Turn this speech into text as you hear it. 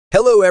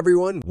Hello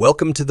everyone,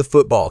 welcome to the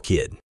Football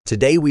Kid.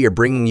 Today we are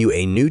bringing you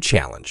a new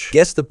challenge.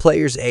 Guess the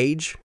player's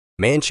age,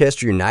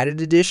 Manchester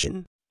United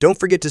edition. Don't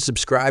forget to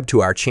subscribe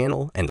to our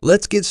channel and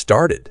let's get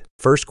started.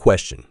 First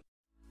question.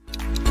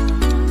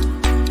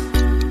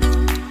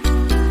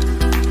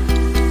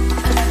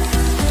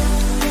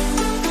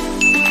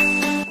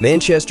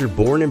 Manchester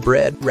born and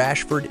bred,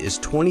 Rashford is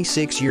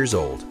 26 years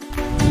old.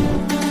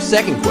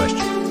 Second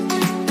question.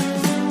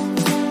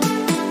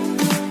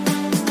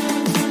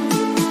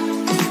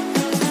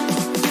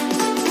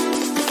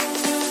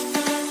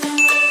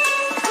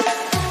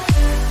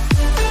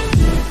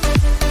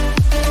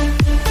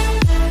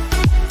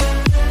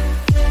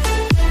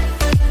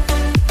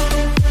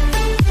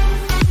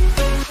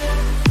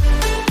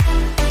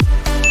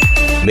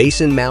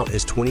 Mason Mount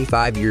is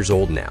 25 years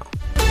old now.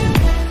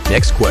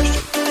 Next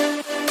question.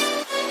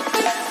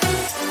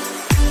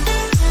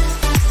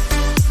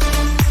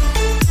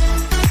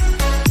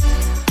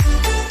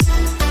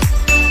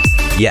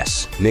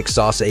 Yes, Nick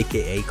Sauce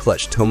aka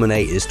Clutch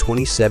Tomine is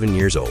 27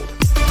 years old.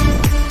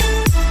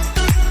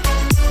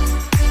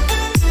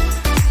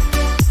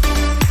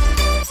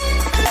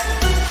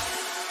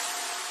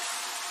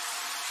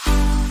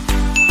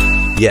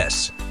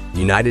 Yes,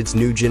 United's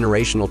new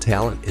generational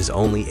talent is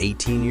only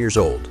 18 years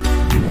old.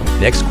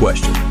 Next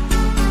question.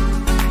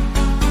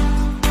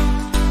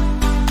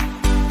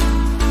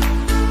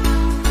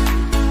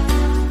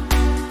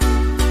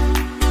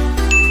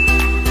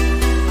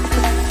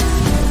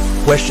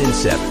 Question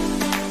 7.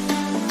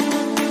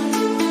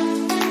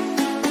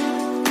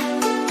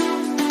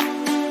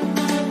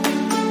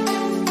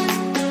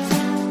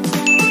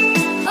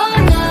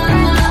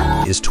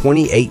 Is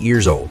 28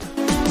 years old.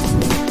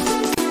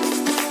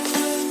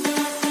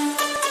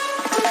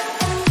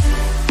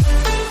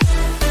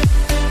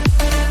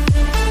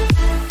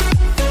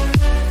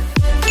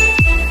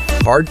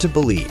 Hard to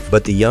believe,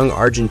 but the young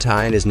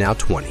Argentine is now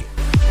 20.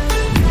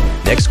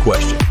 Next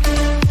question.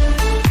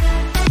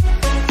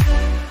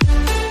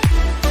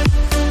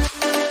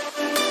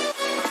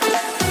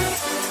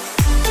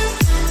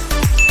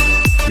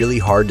 Really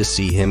hard to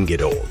see him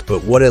get old,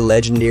 but what a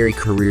legendary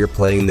career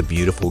playing the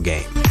beautiful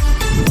game.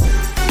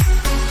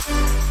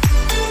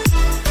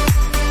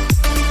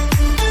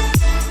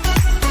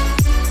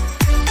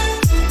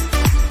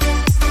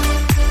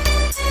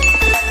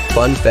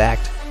 Fun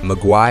fact,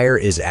 Maguire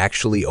is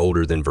actually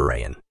older than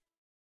Varane.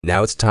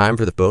 Now it's time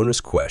for the bonus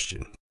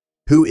question.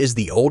 Who is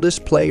the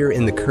oldest player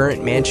in the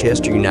current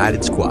Manchester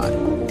United squad?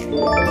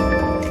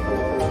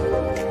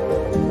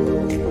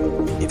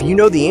 If you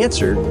know the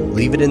answer,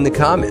 leave it in the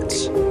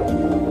comments.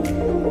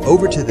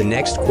 Over to the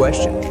next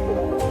question.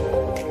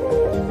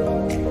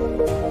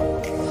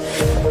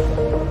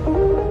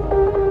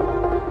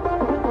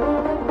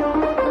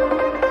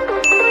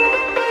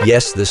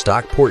 Yes, the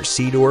Stockport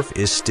Seedorf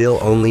is still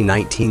only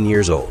 19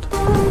 years old.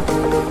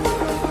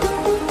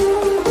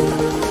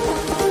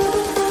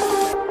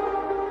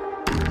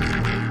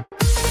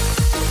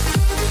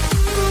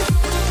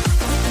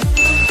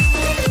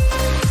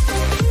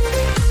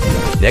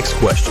 Next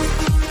question.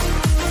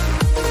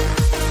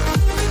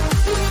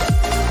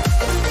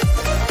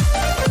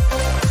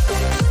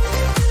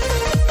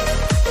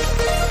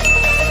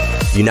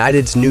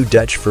 United's new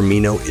Dutch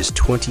Firmino is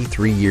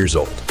 23 years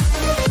old.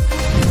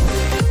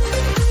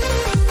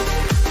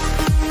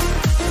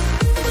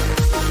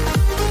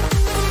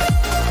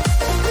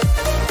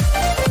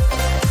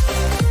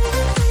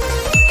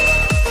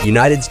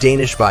 United's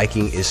Danish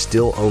Viking is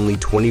still only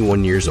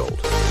 21 years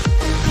old.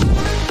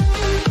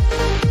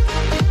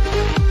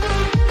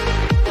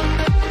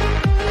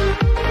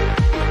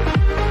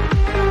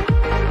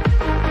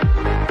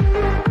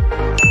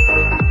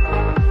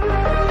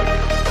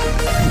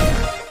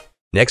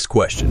 Next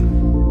question.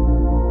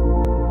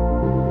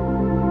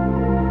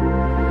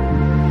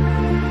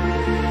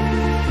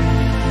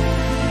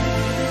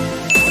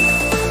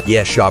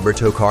 Yes,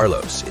 Roberto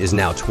Carlos is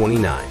now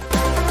 29.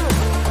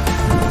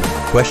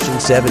 Question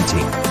 17.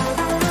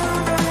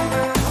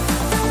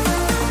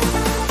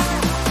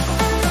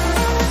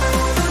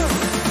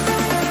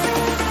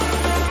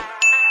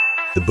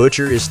 The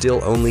Butcher is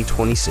still only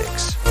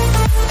 26.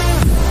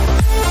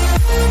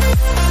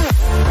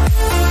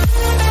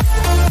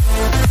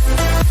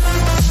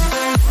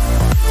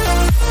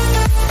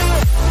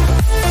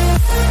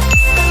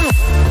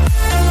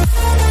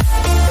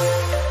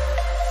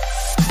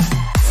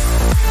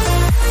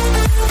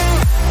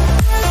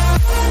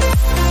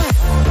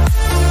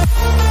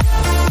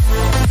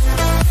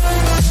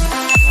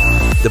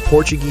 The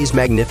Portuguese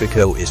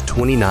Magnifico is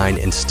 29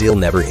 and still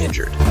never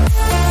injured.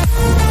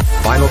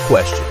 Final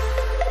question.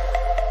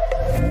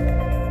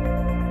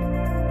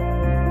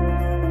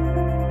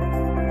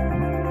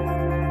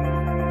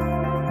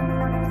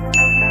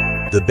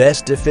 The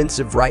best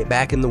defensive right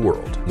back in the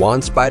world,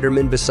 Juan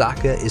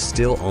Spiderman-Bissaka, is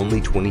still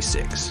only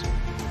 26.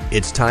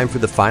 It's time for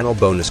the final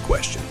bonus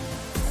question.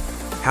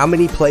 How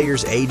many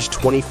players aged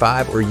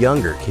 25 or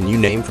younger can you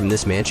name from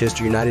this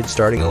Manchester United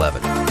starting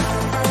 11?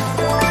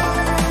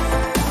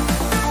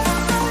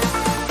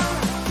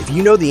 If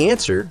you know the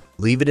answer,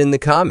 leave it in the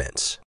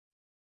comments.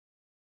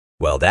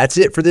 Well, that's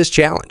it for this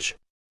challenge.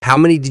 How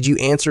many did you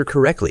answer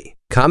correctly?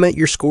 Comment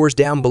your scores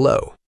down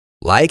below.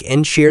 Like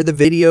and share the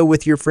video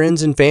with your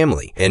friends and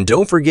family. And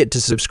don't forget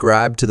to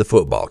subscribe to The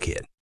Football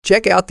Kid.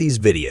 Check out these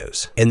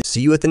videos and see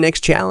you at the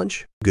next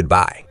challenge.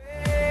 Goodbye.